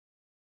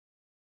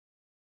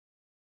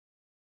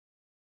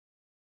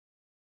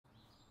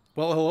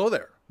Well, hello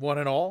there, one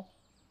and all.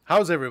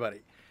 How's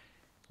everybody?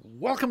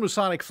 Welcome to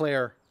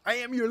SonicFlare. I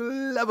am your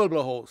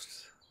lovable host,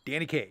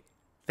 Danny K.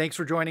 Thanks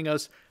for joining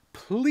us.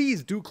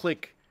 Please do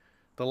click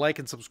the like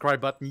and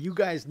subscribe button. You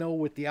guys know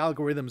with the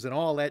algorithms and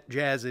all that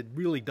jazz, it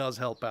really does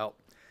help out.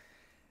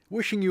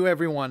 Wishing you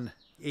everyone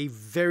a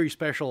very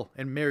special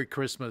and Merry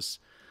Christmas.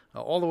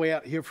 All the way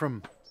out here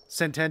from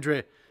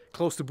Szentendre,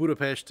 close to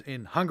Budapest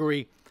in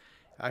Hungary.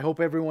 I hope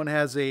everyone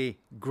has a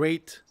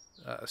great,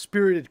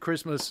 spirited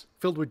Christmas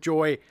filled with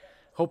joy.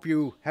 Hope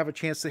you have a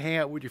chance to hang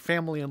out with your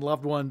family and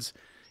loved ones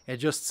and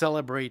just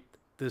celebrate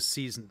this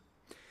season.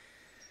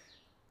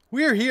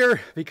 We are here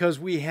because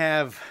we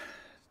have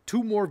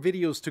 2 more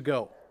videos to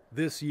go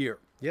this year.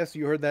 Yes,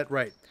 you heard that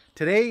right.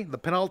 Today, the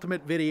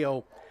penultimate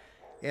video,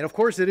 and of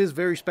course it is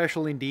very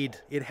special indeed.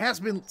 It has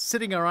been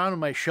sitting around on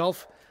my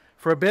shelf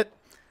for a bit.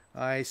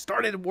 I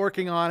started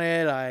working on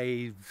it,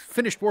 I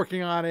finished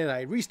working on it,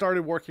 I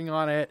restarted working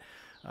on it.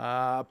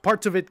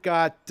 Parts of it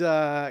got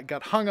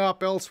hung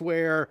up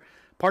elsewhere.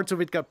 Parts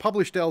of it got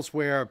published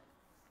elsewhere.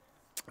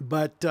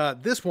 But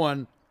this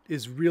one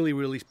is really,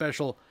 really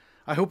special.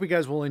 I hope you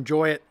guys will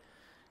enjoy it.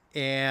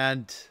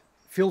 And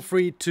feel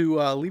free to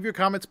leave your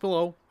comments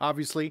below,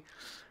 obviously.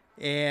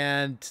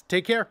 And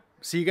take care.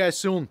 See you guys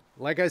soon.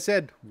 Like I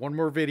said, 1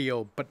 more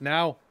video. But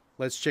now,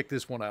 let's check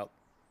this one out.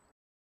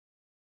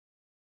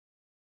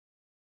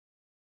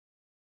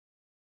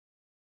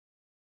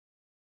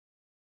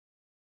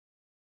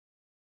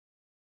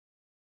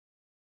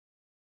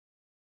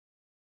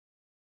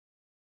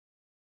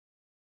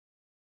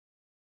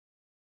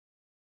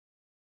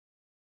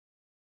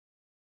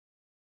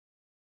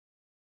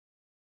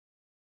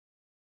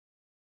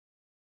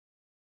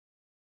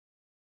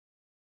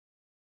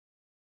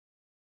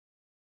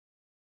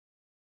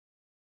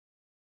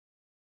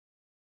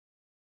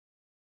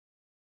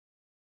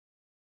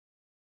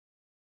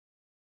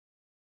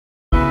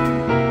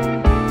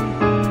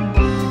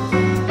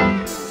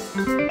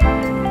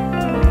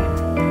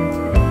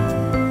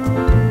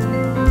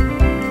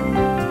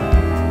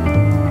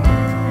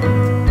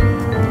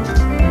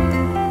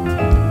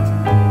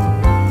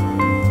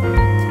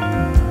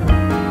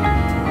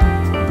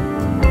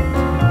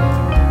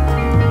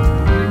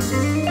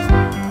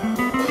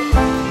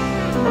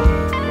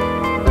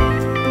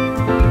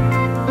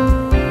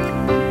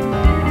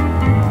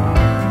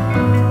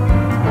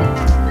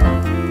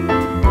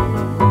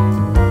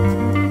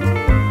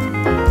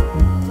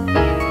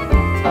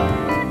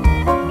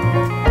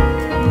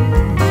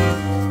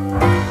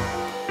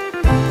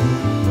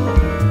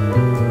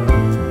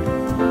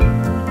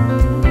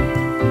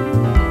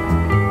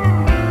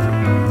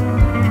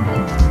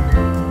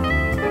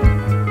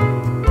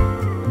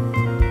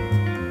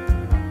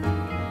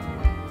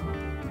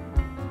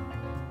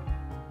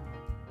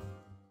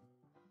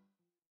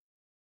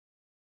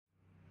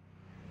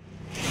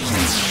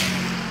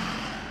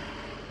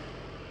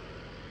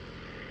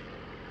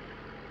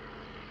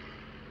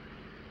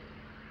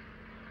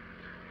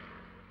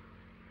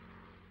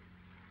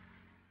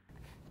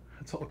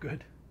 It's all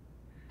good.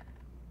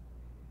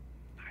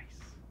 Nice.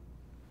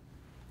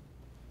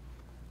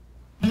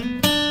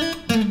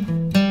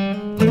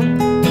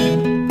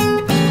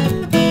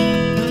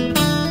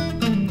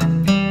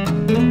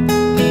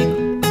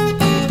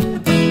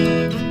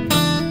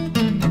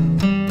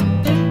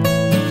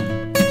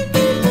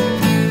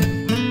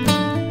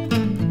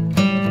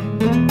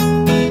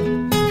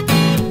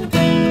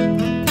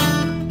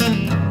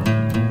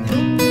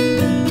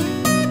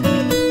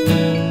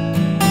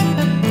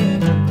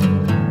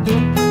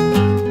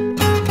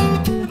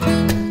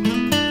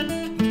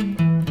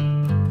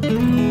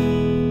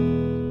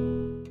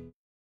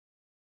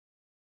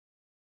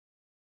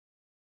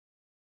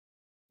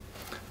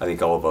 I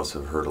think all of us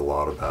have heard a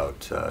lot about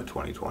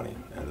 2020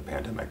 and the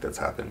pandemic that's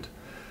happened,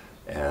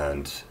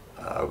 and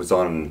I was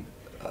on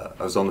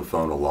the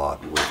phone a lot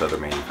with other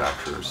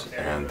manufacturers,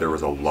 and there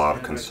was a lot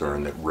of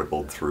concern that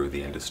rippled through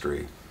the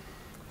industry.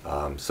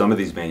 Some of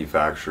these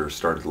manufacturers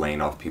started laying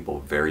off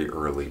people very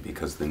early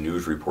because the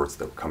news reports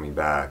that were coming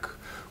back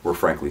were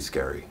frankly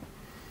scary.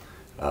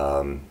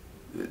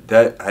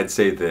 I'd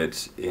say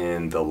that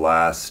in the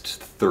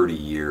last 30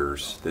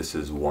 years, this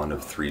is one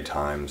of 3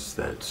 times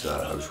that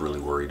I was really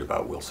worried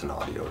about Wilson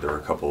Audio. There were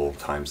a couple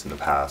times in the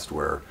past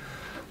where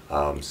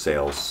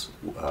sales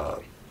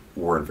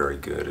weren't very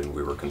good and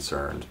we were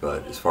concerned.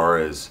 But as far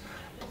as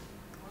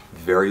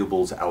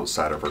variables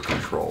outside of our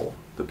control,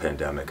 the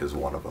pandemic is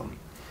one of them.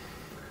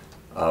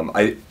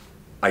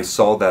 I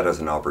saw that as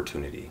an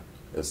opportunity.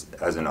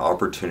 As an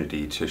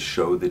opportunity to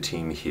show the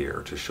team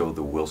here, to show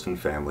the Wilson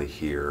family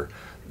here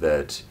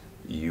that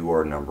you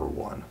are number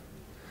 1.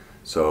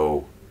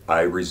 So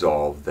I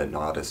resolved that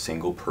not a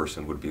single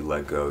person would be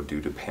let go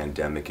due to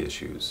pandemic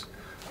issues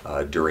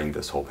during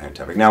this whole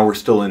pandemic. Now we're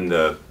still in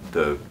the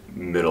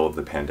middle of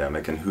the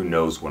pandemic, and who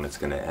knows when it's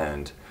going to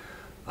end.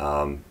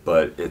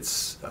 But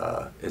it's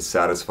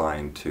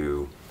satisfying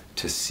to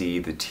see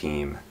the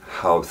team,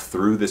 how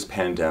through this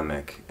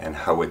pandemic and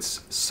how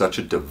it's such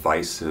a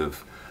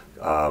divisive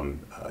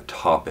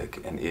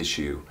topic and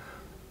issue,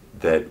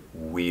 that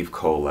we've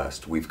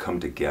coalesced, we've come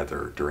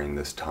together during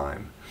this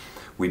time.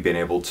 We've been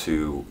able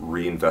to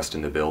reinvest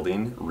in the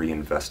building,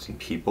 reinvest in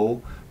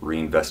people,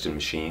 reinvest in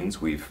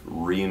machines. We've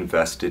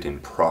reinvested in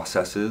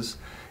processes,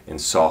 in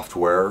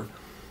software.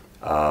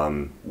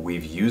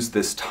 We've used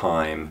this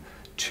time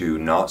to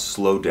not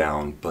slow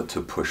down, but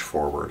to push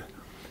forward.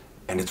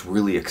 And it's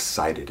really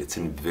excited, it's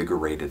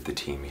invigorated the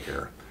team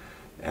here.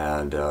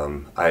 And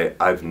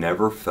I've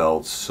never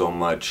felt so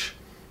much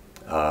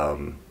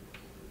of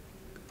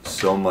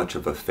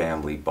a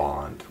family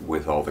bond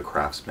with all the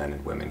craftsmen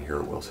and women here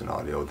at Wilson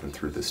Audio than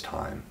through this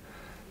time.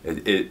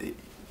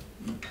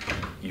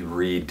 You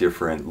read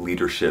different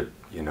leadership,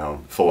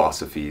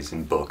 philosophies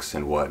and books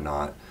and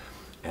whatnot,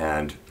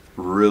 and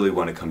really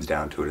when it comes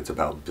down to it, it's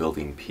about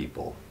building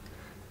people.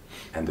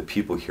 And the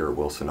people here at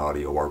Wilson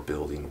Audio are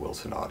building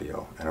Wilson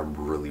Audio, and I'm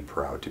really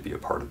proud to be a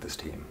part of this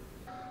team.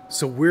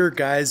 So we're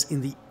guys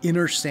in the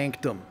inner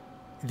sanctum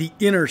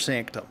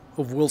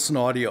of Wilson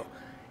Audio.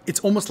 It's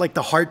almost like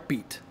the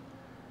heartbeat.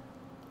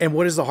 And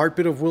what is the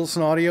heartbeat of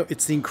Wilson Audio?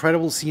 It's the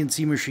incredible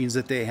CNC machines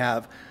that they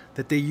have,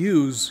 that they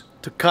use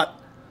to cut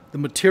the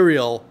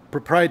material,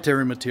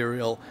 proprietary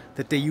material,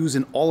 that they use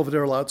in all of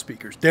their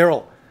loudspeakers.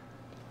 Daryl,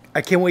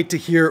 I can't wait to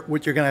hear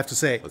what you're going to have to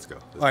say. Let's go.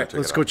 All right,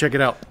 let's go check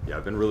it out. Yeah,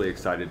 I've been really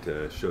excited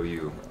to show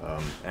you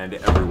and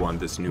everyone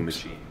this new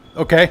machine.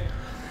 Okay.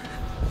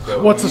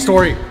 So what's the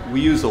story? We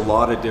use a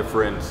lot of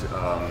different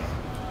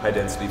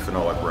high-density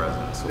phenolic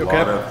resins, a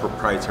lot of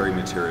proprietary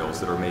materials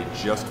that are made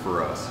just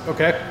for us.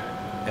 Okay.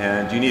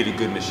 And you need a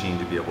good machine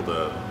to be able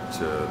to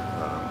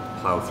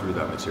plow through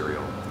that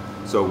material.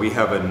 So we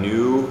have a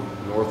new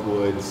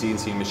Northwood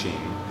CNC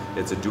machine.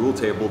 It's a dual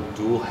table,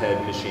 dual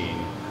head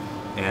machine.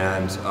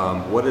 And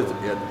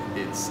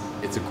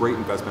it's a great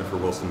investment for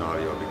Wilson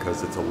Audio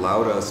because it's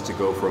allowed us to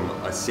go from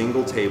a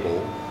single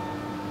table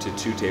to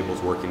 2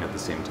 tables working at the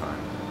same time.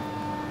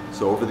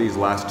 So over these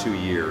last 2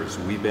 years,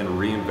 we've been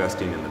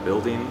reinvesting in the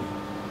building,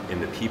 in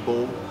the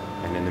people,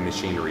 and in the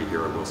machinery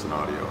here at Wilson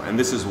Audio. And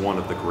this is one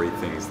of the great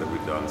things that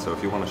we've done. So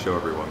if you want to show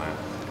everyone that.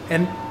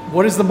 And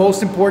what is the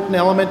most important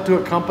element to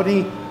a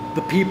company?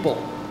 The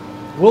people.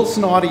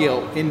 Wilson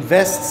Audio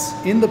invests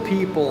in the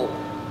people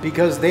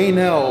because they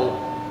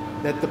know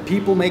that the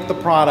people make the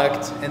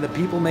product and the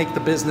people make the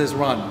business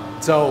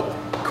run. So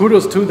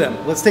kudos to them.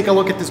 Let's take a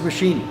look at this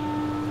machine.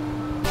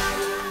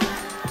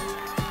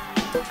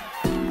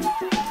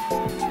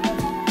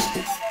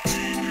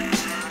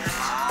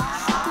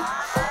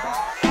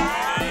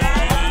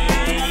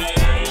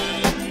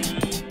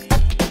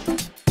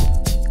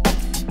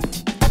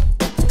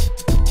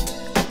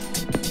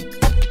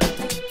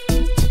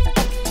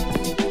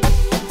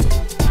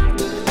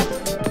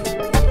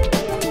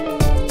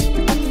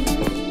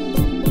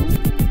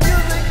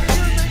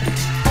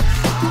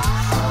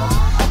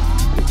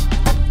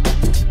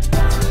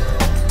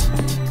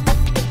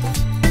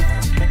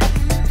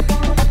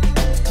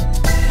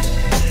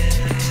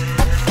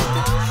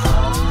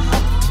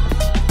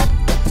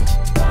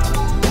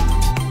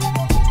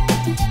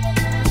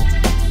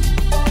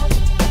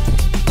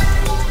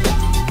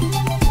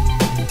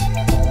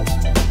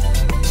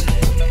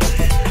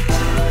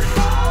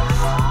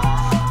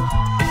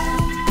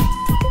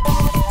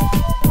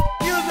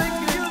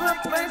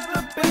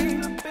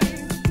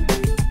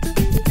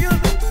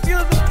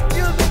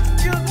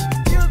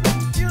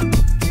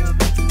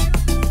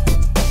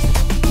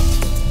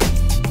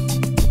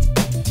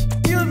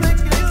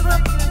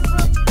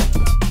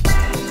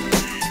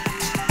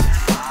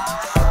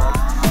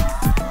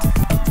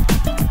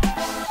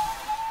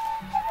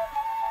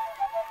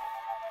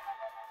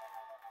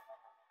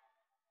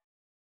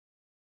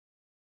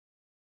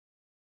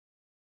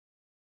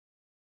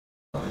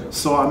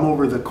 So I'm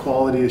over the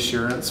quality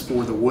assurance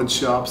for the wood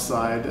shop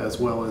side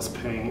as well as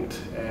paint,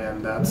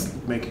 and that's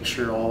making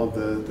sure all of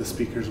the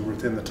speakers are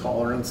within the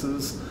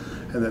tolerances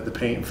and that the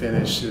paint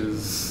finish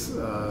is,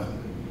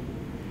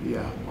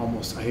 yeah,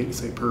 almost, I hate to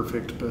say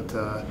perfect, but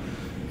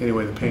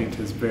anyway, the paint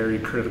is very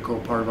critical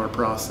part of our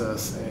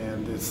process,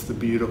 and it's the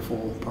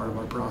beautiful part of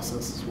our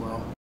process as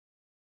well.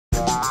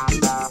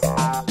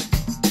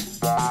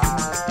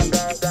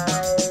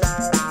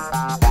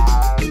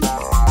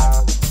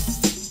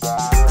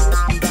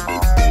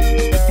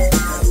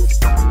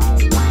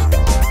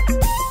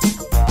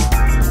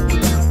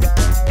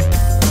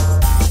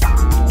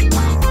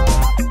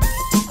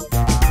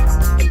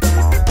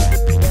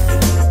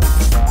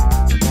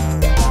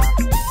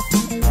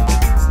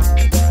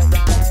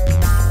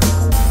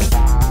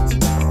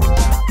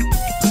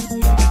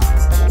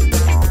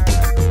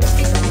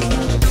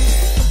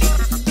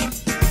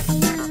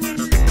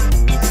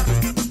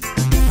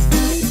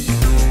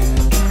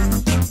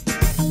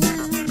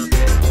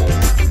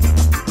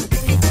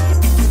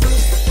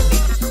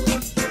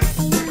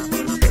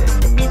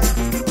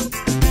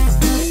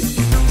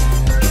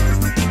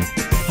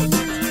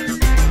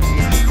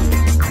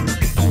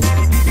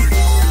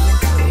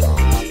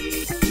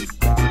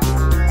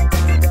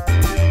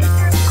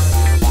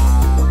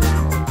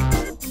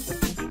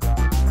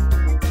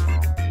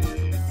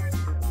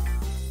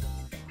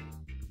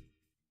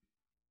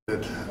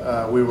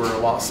 We were a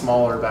lot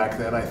smaller back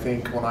then. I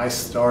think when I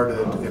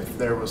started, if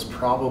there was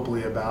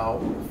probably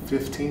about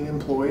 15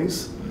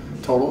 employees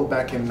total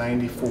back in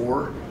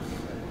 '94,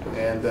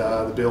 and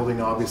the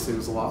building obviously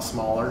was a lot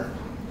smaller.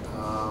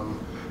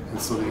 And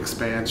so the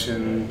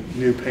expansion,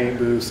 new paint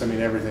booths, I mean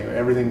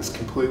everything's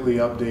completely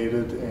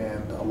updated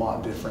and a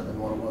lot different than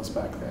what it was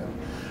back then.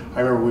 I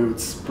remember we would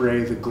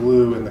spray the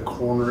glue in the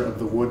corner of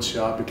the wood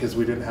shop because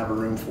we didn't have a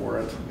room for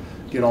it.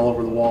 Get all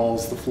over the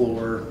walls, the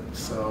floor.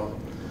 So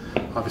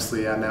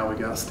obviously, yeah, now we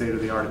got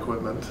state-of-the-art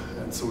equipment,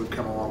 and so we've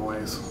come a long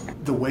ways.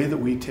 The way that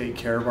we take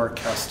care of our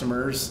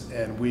customers,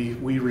 and we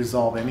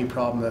resolve any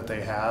problem that they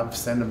have,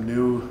 send them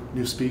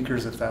new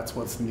speakers if that's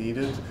what's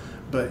needed,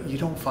 but you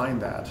don't find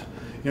that.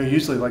 You know,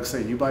 usually, like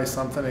say, you buy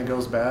something and it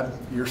goes bad,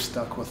 you're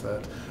stuck with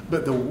it.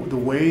 But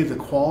the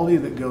quality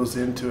that goes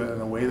into it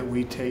and the way that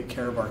we take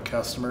care of our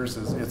customers,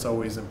 it's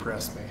always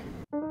impressed me.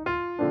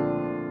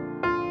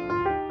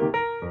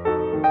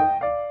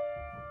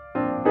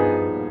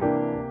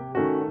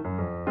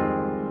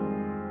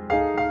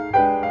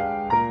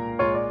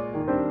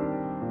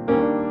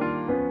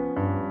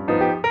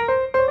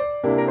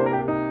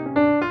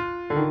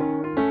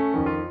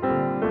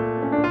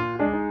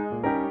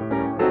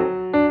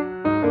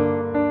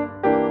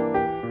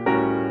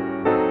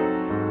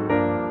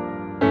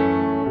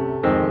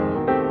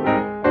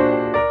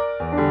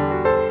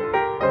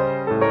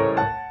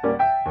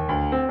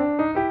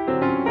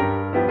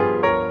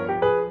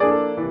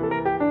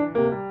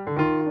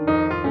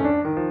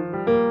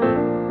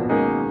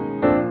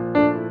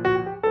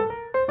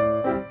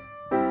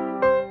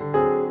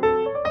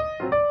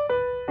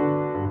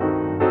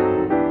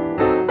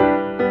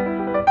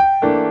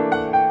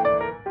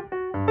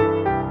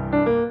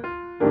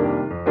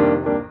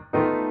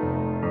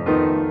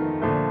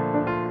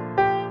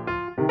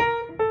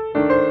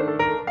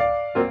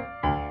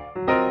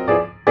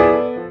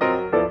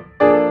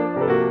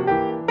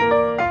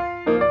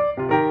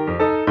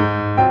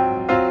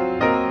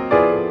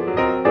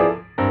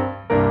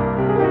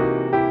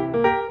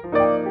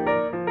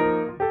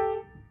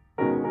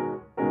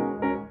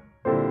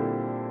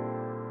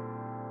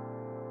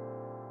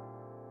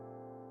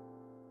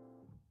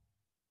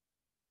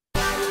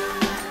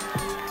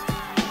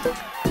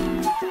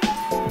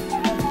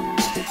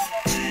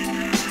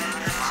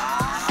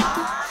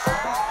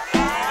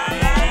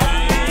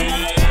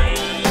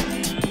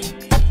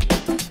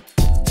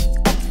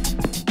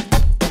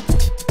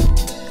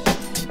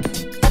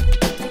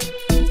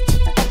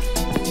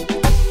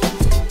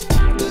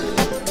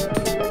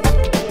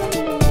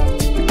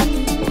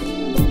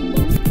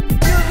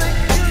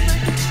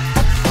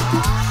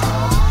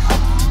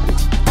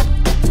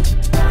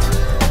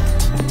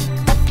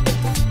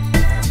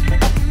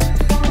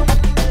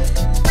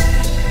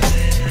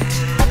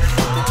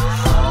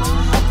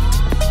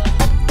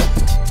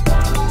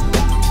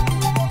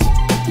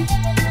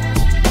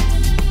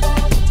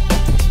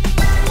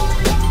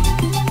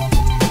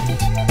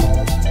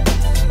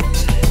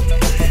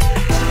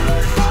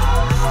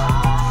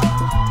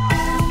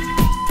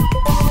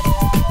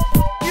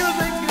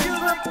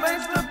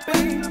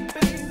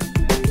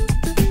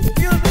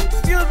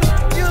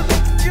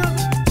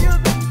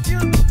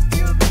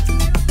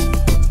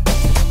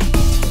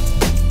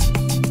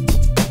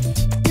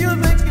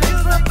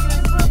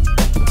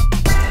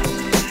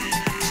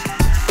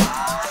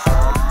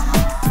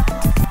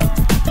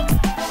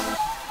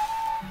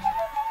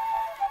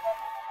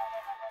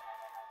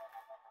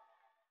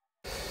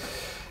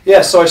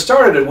 Yeah, so I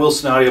started at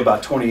Wilson Audio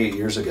about 28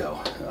 years ago,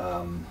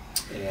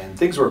 and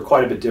things were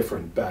quite a bit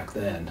different back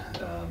then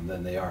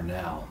than they are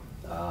now.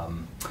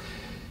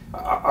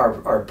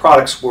 Our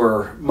products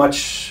were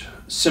much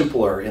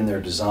simpler in their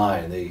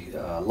design.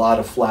 A lot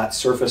of flat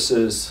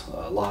surfaces,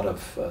 a lot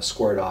of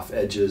squared off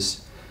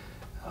edges.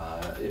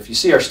 If you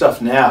see our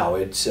stuff now,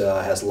 it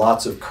has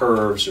lots of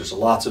curves, there's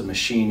lots of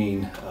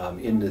machining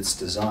in its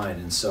design,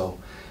 and so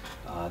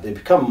they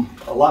become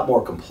a lot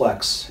more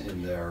complex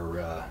in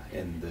their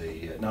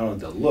not only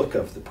the look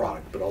of the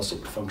product but also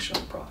the function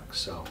of the product.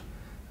 So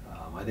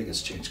I think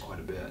it's changed quite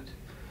a bit.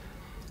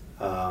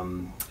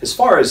 As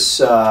far as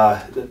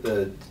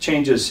the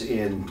changes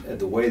in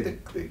the way the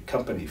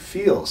company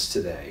feels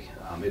today,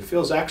 it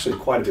feels actually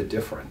quite a bit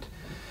different.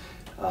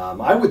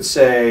 I would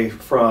say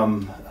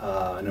from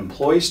an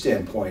employee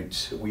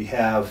standpoint, we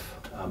have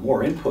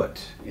more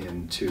input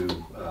into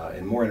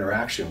and more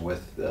interaction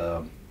with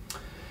the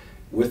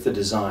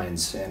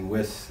designs and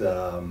with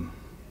the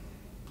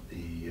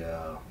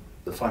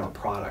final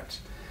product.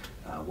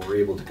 We're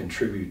able to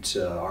contribute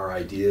our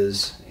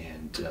ideas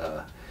and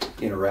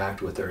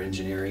interact with our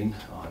engineering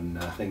on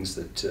things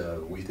that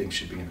we think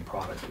should be in the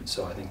product, and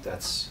so I think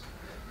that's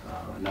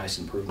a nice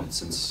improvement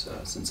since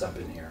I've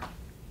been here.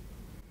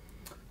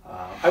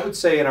 I would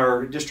say in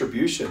our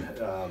distribution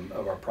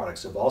of our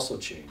products have also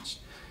changed.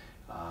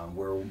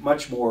 We're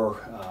much more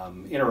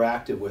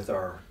interactive with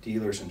our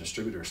dealers and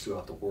distributors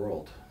throughout the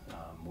world.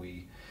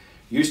 We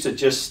used to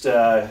just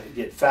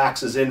get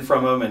faxes in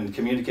from them and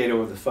communicate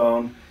over the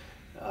phone.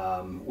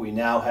 We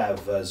now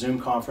have Zoom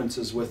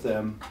conferences with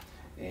them,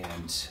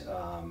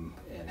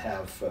 and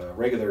have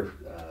regular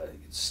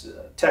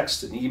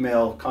text and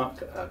email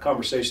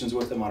conversations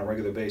with them on a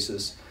regular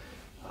basis.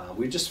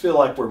 We just feel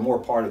like we're more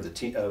part of the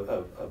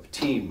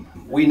team.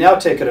 We now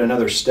take it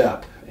another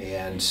step,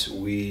 and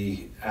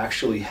we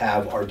actually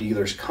have our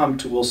dealers come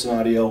to Wilson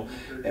Audio,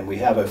 and we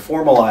have a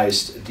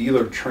formalized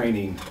dealer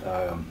training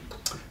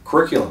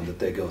curriculum that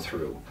they go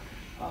through.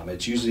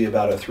 It's usually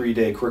about a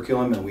 3-day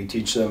curriculum, and we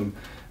teach them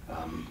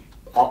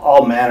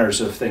all manners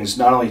of things,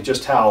 not only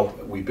just how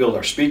we build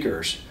our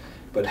speakers,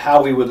 but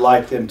how we would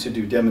like them to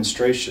do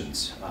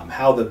demonstrations,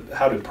 how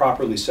to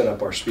properly set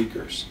up our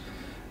speakers.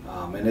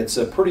 And it's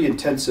a pretty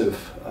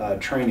intensive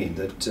training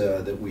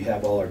that we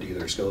have all our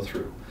dealers go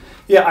through.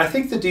 Yeah, I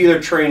think the dealer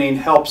training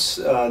helps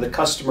the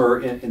customer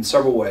in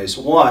several ways.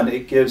 One,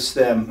 it gives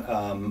them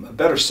a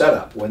better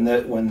setup. When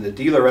the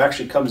dealer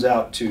actually comes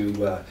out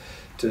to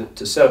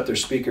set up their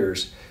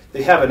speakers,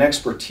 they have an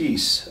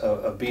expertise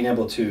of being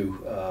able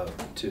to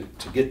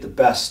get the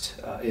best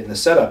in the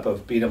setup,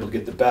 of being able to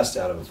get the best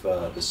out of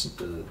the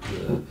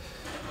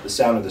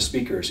sound of the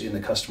speakers in the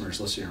customer's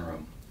listening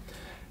room.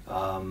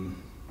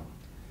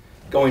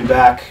 Going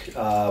back,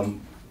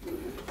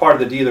 part of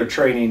the dealer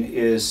training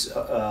is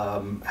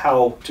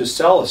how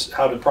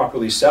to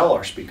properly sell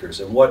our speakers,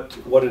 and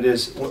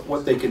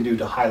what they can do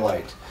to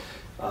highlight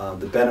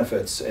the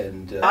benefits.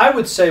 And I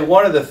would say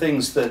one of the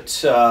things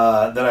that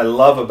I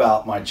love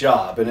about my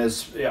job, and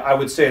I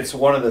would say it's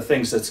one of the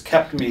things that's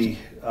kept me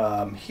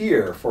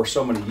here for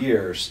so many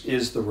years,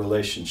 is the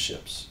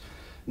relationships.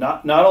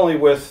 Not only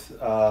with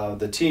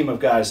the team of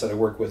guys that I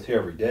work with here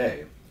every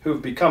day, who've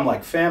become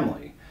like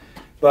family,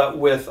 but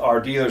with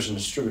our dealers and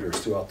distributors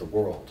throughout the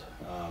world.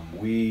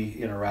 We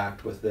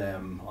interact with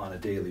them on a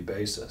daily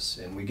basis,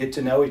 and we get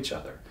to know each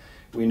other.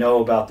 We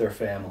know about their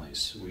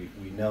families.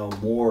 We know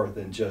more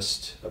than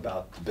just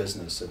about the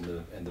business and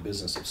the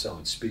business of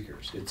selling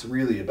speakers. It's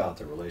really about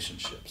the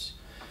relationships.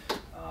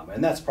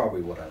 And that's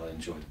probably what I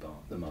enjoy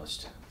the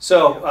most.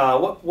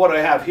 So what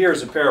I have here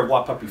is a pair of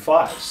Watt Puppy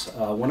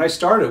 5s. When I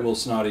started at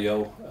Wilson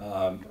Audio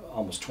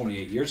almost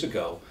 28 years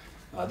ago,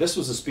 this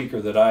was a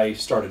speaker that I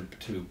started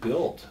to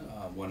build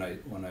when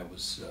I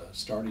was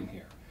starting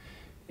here.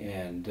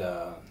 And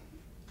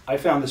I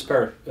found this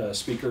pair of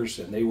speakers,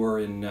 and they were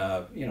in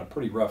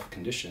pretty rough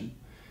condition.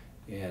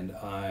 And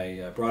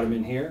I brought them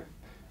in here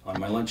on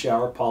my lunch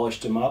hour,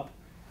 polished them up,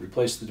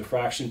 replaced the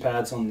diffraction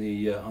pads on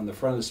the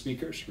front of the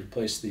speakers,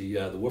 replaced the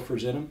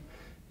woofers in them,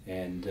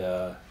 and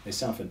they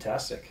sound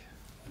fantastic.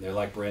 They're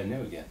like brand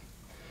new again.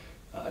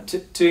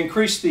 To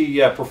increase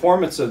the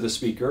performance of the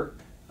speaker,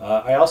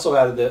 I also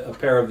added a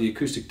pair of the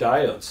acoustic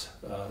diodes,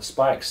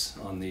 spikes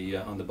on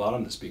the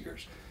bottom of the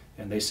speakers,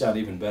 and they sound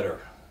even better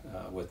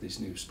with these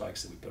new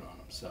spikes that we put on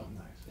them. So,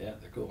 nice. Yeah,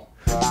 they're cool.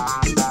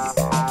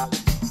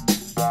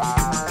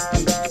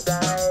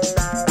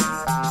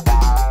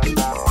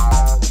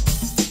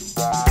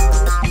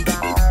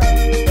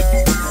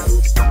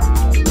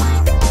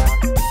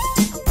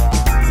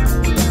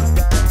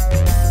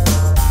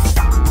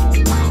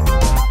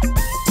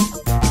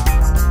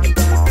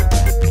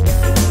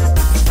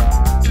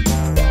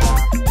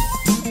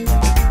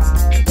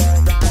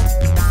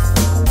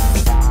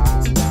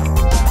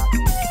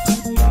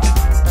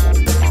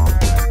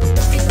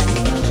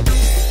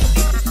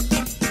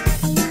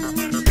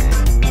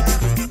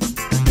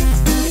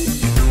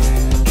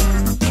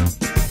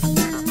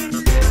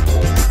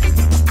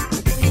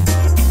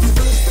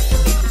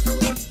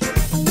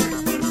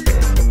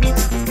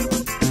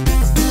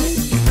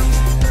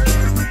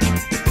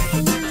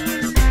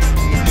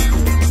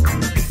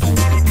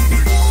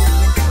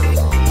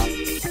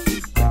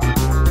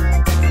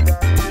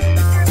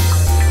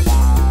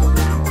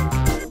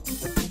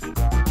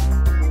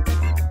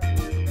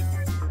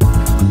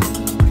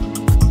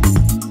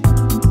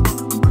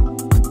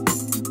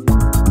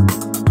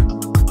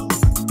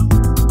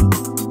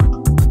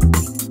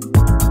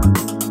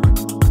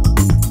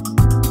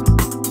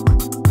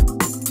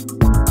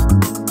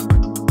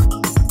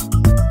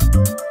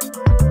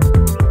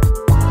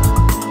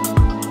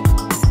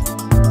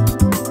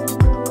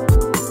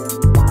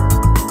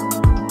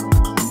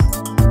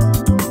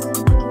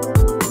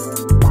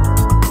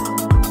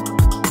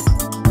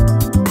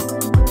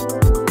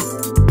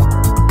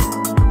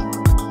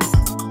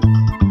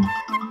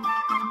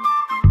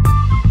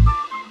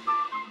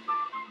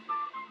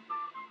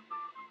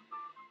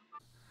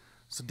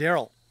 So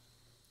Daryl,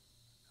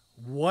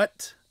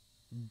 what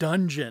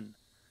dungeon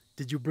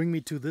did you bring me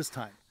to this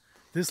time?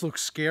 This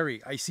looks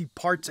scary. I see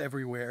parts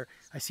everywhere.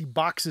 I see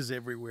boxes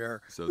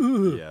everywhere. So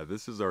yeah,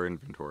 this is our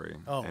inventory.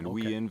 Oh, and okay.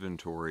 We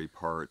inventory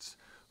parts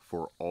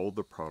for all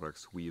the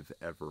products we've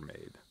ever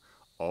made.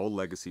 All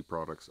legacy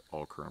products,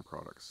 all current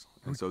products.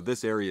 And so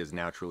this area is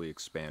naturally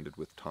expanded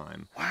with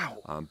time.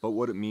 Wow. But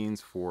what it means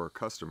for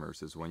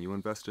customers is when you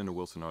invest in a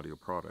Wilson Audio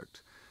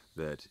product,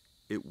 that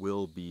it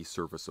will be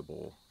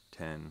serviceable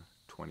 10,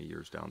 20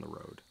 years down the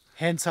road.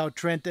 Hence how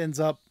Trent ends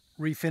up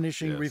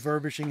refinishing, Yes.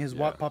 refurbishing his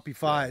Watt Puppy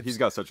 5s. Yeah. He's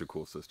got such a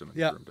cool system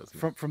in his room, doesn't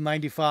he? From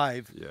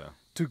 95 Yeah.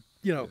 to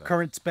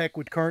current spec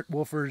with current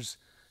woofers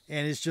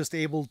and is just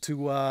able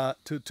to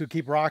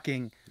keep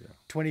rocking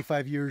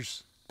 25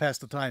 years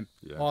past the time.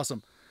 Yeah.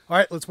 Awesome. All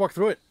right, let's walk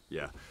through it.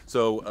 Yeah.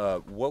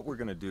 So what we're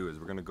going to do is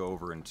we're going to go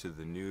over into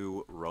the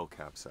new Rel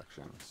Cap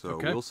section. So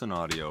Okay. Wilson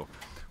Audio,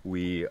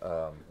 we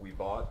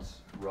bought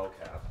Rel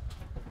Cap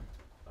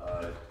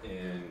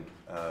in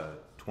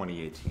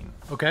 2018.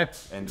 Okay.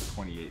 End of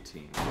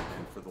 2018.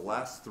 And for the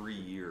last 3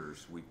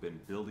 years, we've been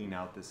building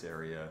out this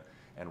area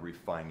and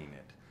refining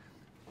it,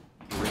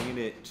 bringing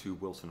it to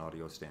Wilson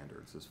Audio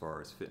standards as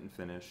far as fit and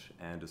finish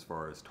and as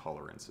far as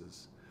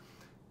tolerances.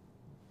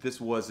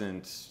 This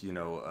wasn't,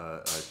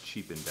 a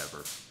cheap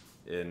endeavor.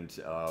 And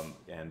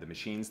the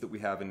machines that we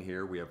have in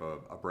here, we have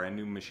a brand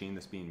new machine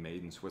that's being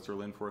made in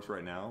Switzerland for us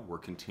right now. We're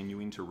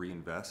continuing to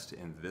reinvest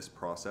in this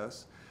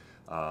process.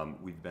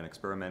 We've been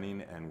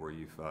experimenting, and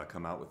we've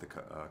come out with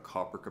a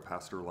copper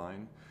capacitor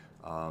line,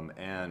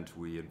 and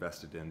we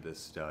invested in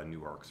this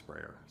new arc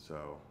sprayer.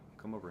 So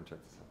come over and check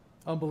this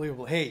out.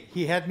 Unbelievable. Hey,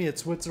 he had me at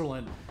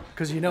Switzerland,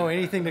 because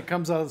anything that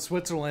comes out of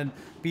Switzerland,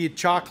 be it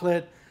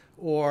chocolate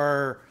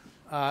or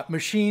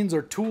machines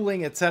or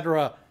tooling,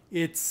 etc.,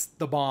 it's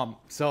the bomb.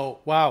 So,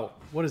 wow,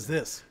 what is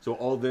this? So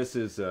all this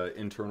is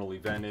internally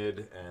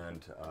vented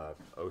and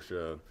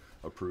OSHA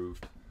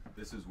approved.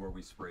 This is where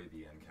we spray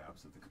the end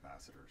caps of the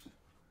capacitors.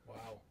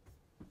 Wow.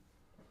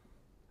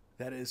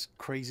 That is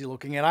crazy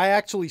looking. And I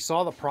actually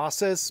saw the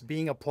process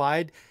being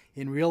applied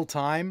in real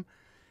time.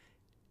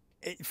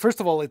 First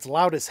of all, it's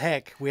loud as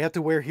heck. We have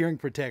to wear hearing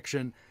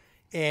protection.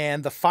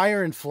 And the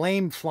fire and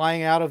flame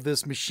flying out of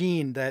this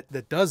machine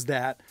that does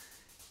that,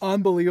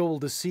 unbelievable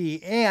to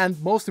see.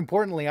 And most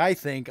importantly, I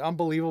think,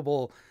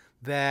 unbelievable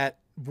that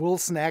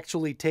Wilson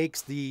actually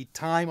takes the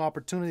time,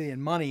 opportunity,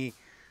 and money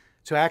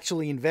to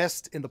actually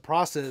invest in the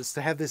process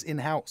to have this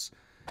in-house.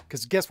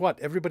 Because guess what?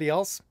 Everybody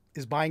else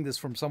is buying this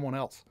from someone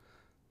else.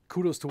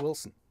 Kudos to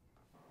Wilson.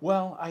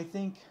 Well, I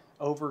think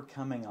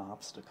overcoming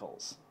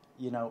obstacles.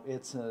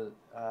 It's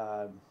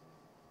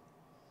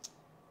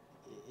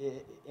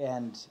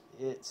and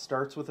it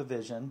starts with a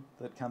vision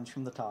that comes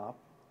from the top.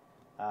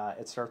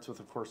 It starts with,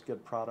 of course,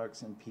 good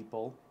products and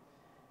people,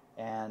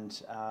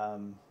 and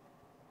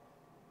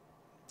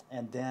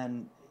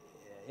then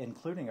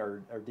including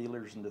our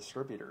dealers and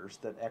distributors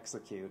that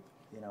execute,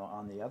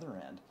 on the other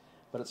end.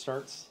 But it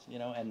starts,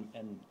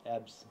 and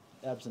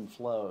ebbs and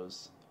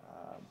flows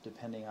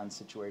depending on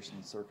situations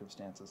and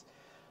circumstances.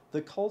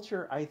 The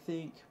culture, I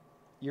think,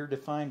 you're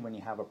defined when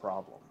you have a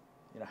problem.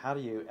 How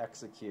do you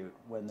execute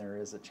when there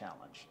is a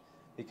challenge?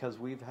 Because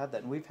we've had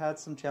that, and we've had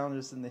some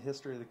challenges in the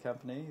history of the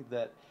company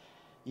that,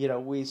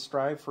 we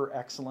strive for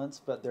excellence,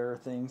 but there are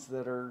things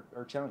that are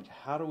challenging.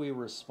 How do we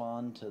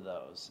respond to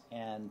those?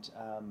 And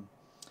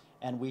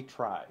we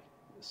try.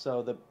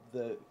 So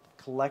the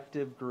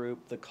collective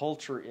group, the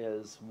culture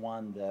is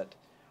one that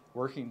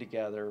working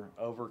together,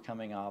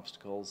 overcoming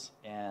obstacles,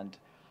 and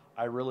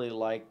I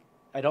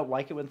don't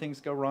like it when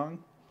things go wrong,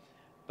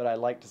 but I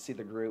like to see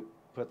the group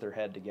put their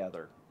head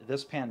together.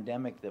 This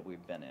pandemic that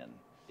we've been in,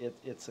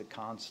 it's a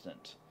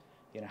constant.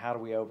 How do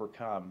we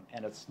overcome?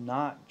 And it's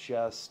not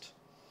just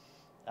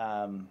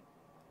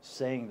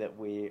saying that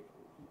we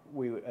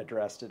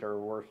addressed it or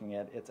working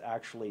it, it's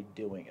actually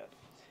doing it.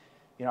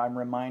 I'm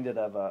reminded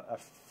of a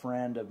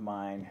friend of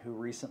mine who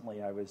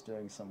recently I was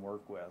doing some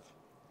work with,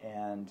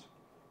 and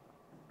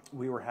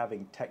we were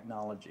having a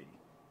technology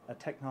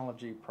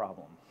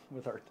problem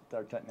with our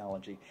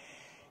technology.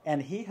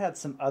 And he had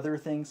some other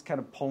things kind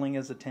of pulling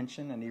his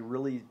attention, and he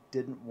really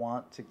didn't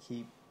want to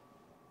keep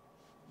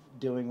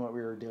doing what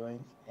we were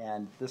doing.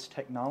 And this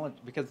technology,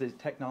 because the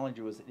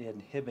technology was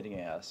inhibiting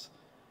us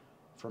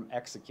from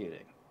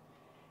executing.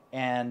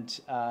 And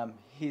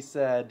he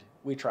said,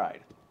 we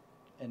tried.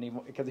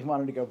 And because he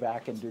wanted to go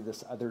back and do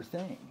this other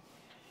thing.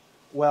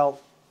 Well,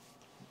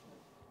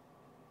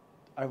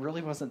 I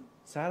really wasn't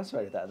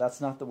satisfied with that. That's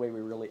not the way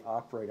we really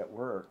operate at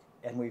work.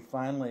 And we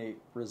finally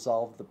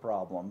resolved the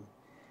problem,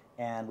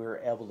 and we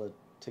were able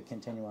to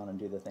continue on and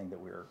do the thing that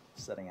we were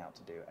setting out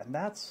to do. And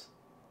that's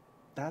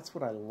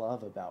what I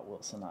love about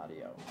Wilson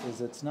Audio,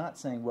 is it's not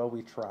saying, well,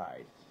 we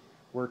tried.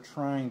 We're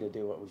trying to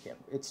do what we can.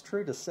 It's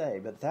true to say,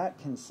 but that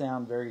can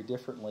sound very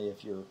differently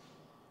if you're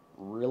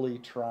really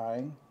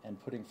trying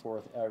and putting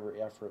forth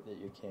every effort that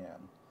you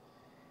can.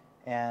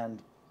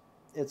 And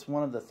it's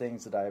one of the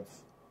things that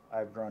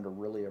I've grown to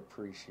really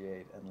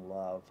appreciate and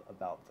love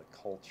about the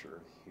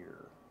culture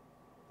here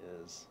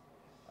is,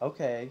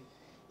 okay,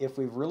 if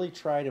we've really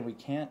tried and we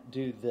can't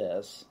do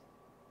this,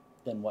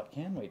 then what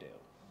can we do?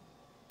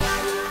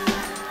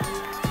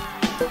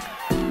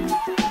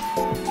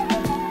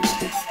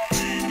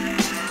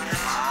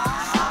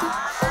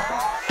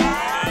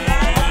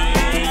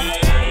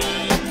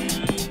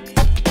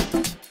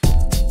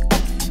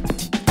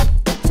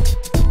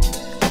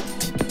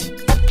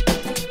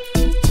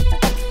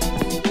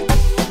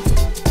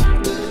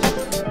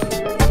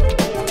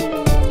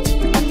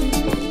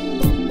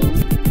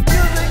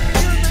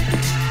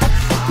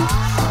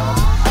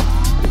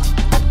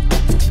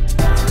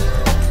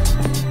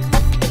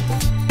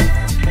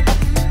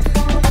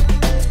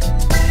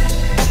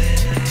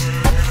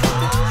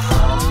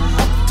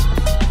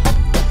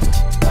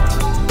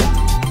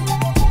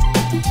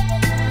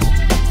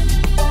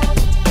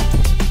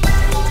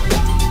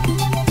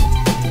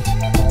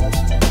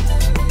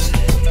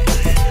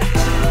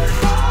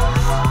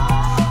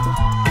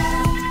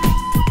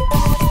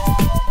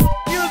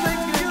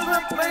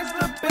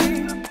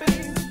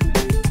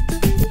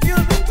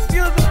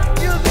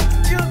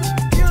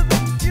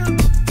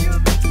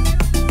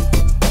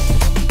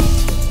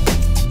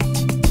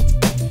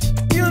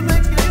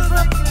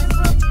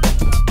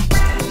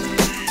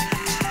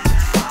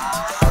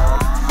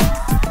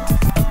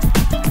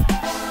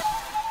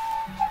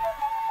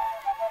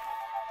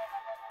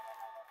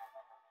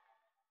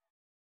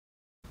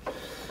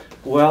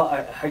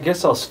 Well, I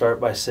guess I'll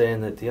start by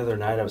saying that the other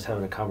night I was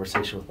having a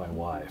conversation with my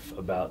wife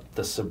about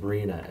the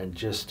Sabrina, and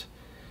just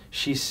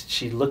she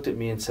looked at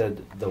me and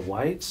said, the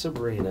white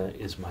Sabrina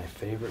is my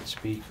favorite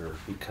speaker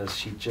because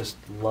she just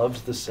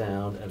loves the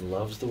sound and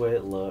loves the way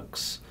it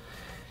looks,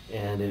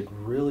 and it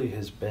really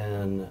has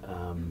been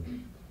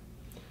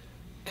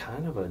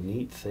kind of a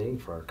neat thing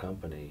for our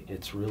company.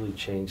 It's really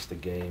changed the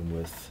game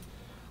with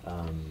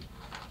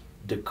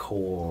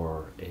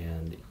decor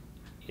and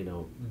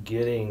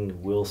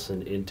getting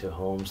Wilson into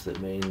homes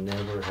that may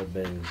never have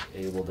been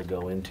able to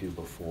go into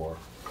before.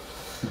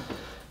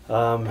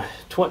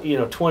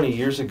 20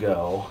 years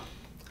ago,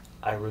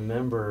 I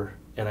remember,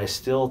 and I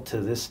still to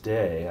this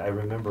day, I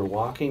remember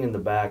walking in the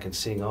back and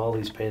seeing all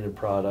these painted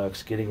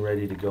products, getting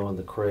ready to go in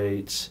the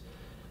crates,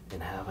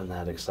 and having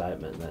that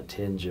excitement and that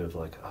tinge of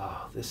like,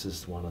 oh, this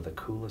is one of the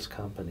coolest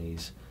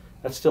companies.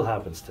 That still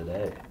happens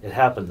today. It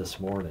happened this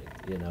morning.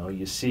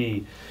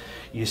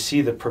 You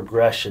see the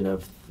progression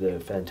of the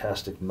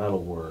fantastic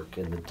metalwork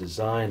and the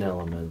design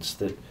elements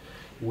that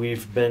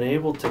we've been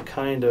able to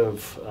kind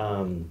of,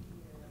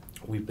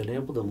 we've been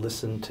able to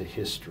listen to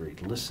history,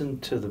 listen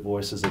to the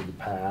voices of the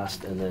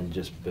past, and then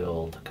just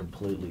build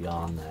completely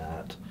on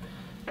that,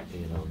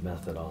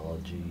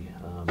 methodology.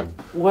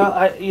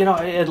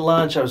 At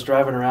lunch I was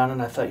driving around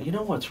and I thought,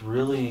 what's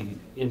really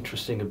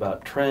interesting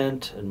about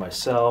Trent and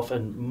myself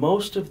and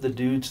most of the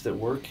dudes that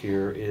work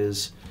here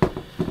is,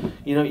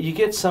 you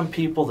get some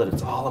people that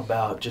it's all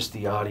about just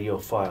the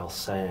audiophile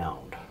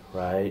sound,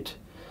 right?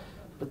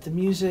 But the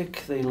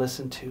music they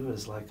listen to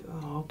is like,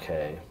 oh,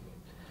 okay.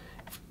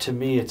 To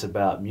me, it's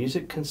about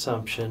music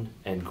consumption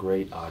and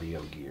great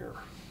audio gear.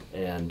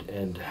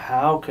 And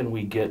how can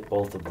we get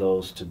both of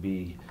those to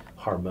be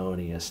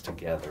harmonious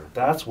together?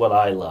 That's what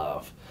I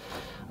love.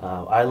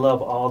 I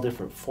love all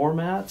different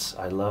formats.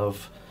 I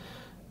love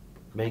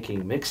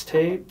making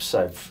mixtapes.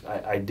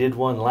 I did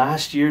one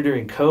last year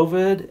during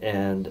COVID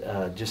and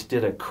just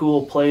did a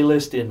cool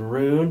playlist in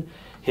Rune,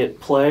 hit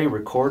play,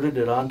 recorded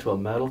it onto a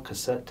metal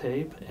cassette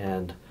tape,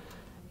 and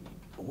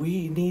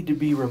we need to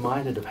be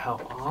reminded of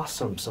how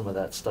awesome some of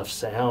that stuff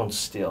sounds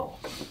still.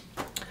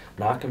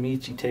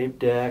 Nakamichi tape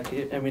deck,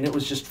 it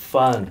was just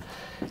fun.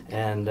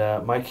 And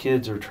my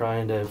kids are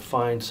trying to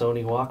find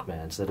Sony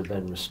Walkmans that have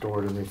been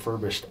restored and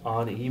refurbished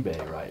on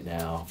eBay right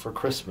now for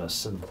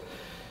Christmas, and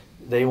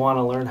they want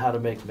to learn how to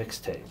make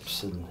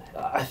mixtapes. And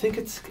I think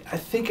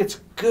it's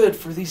good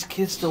for these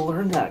kids to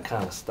learn that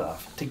kind of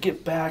stuff, to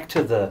get back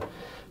to the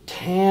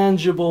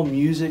tangible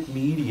music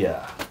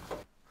media.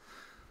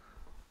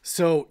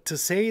 So to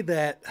say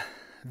that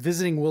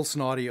visiting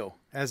Wilson Audio,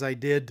 as I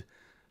did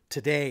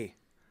today,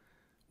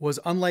 was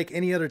unlike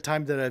any other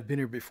time that I've been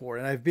here before,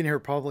 and I've been here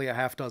probably a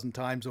half dozen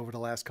times over the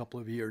last couple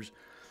of years,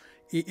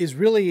 is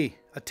really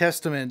a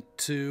testament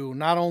to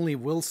not only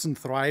Wilson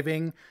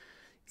thriving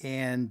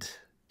and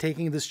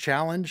taking this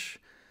challenge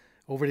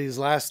over these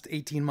last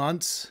 18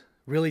 months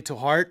really to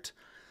heart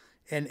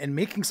and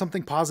making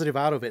something positive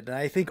out of it. And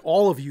I think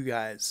all of you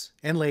guys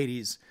and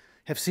ladies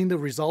have seen the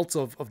results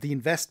of the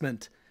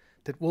investment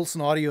that Wilson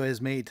Audio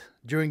has made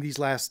during these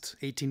last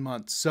 18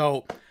 months.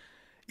 So,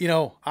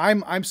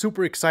 I'm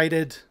super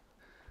excited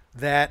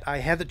that I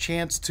had the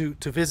chance to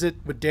visit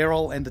with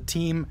Daryl and the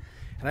team.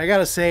 And I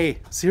gotta say,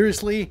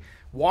 seriously,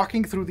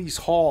 walking through these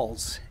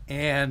halls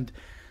and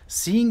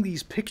seeing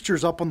these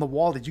pictures up on the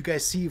wall that you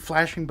guys see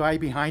flashing by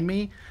behind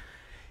me,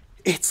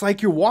 it's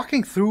like you're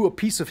walking through a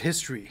piece of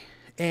history.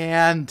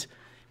 And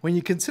when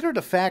you consider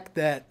the fact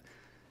that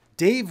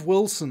Dave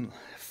Wilson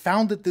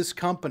founded this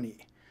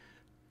company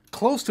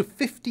close to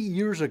 50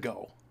 years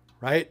ago,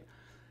 right?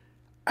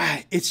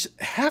 It's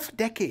half a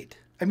decade.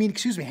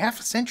 Half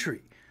a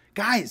century.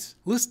 Guys,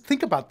 let's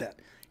think about that.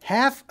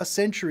 Half a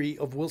century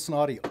of Wilson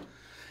Audio.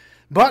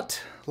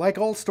 But like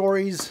all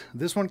stories,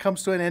 this one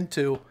comes to an end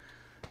too.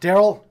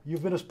 Daryl,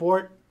 you've been a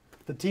sport.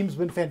 The team's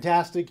been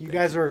fantastic. You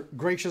guys are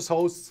gracious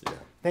hosts. Yeah.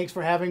 Thanks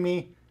for having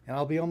me, and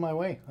I'll be on my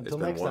way. Until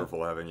next time. It's been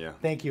wonderful having you.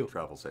 Thank you.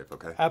 Travel safe,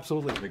 okay?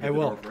 Absolutely. I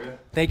will.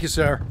 Thank you,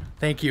 sir.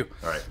 Thank you.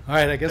 All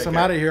right. I guess I'm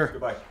out of here.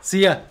 Goodbye.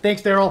 See ya.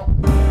 Thanks, Daryl.